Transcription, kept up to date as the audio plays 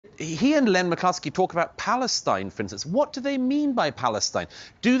he and Len McCluskey talk about Palestine, for instance. What do they mean by Palestine?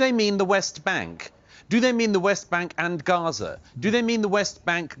 Do they mean the West Bank? Do they mean the West Bank and Gaza? Do they mean the West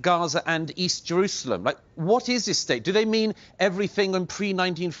Bank, Gaza and East Jerusalem? Like, what is this state? Do they mean everything in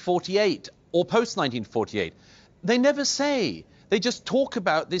pre-1948 or post-1948? They never say. They just talk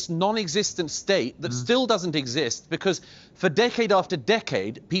about this non-existent state that still doesn't exist because for decade after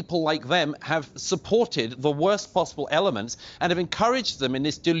decade, people like them have supported the worst possible elements and have encouraged them in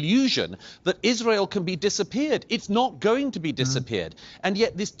this delusion that Israel can be disappeared. It's not going to be disappeared. And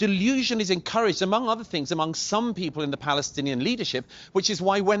yet this delusion is encouraged, among other things, among some people in the Palestinian leadership, which is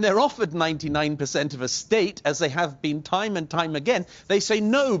why when they're offered 99% of a state, as they have been time and time again, they say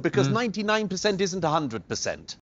no, because 99% isn't 100%.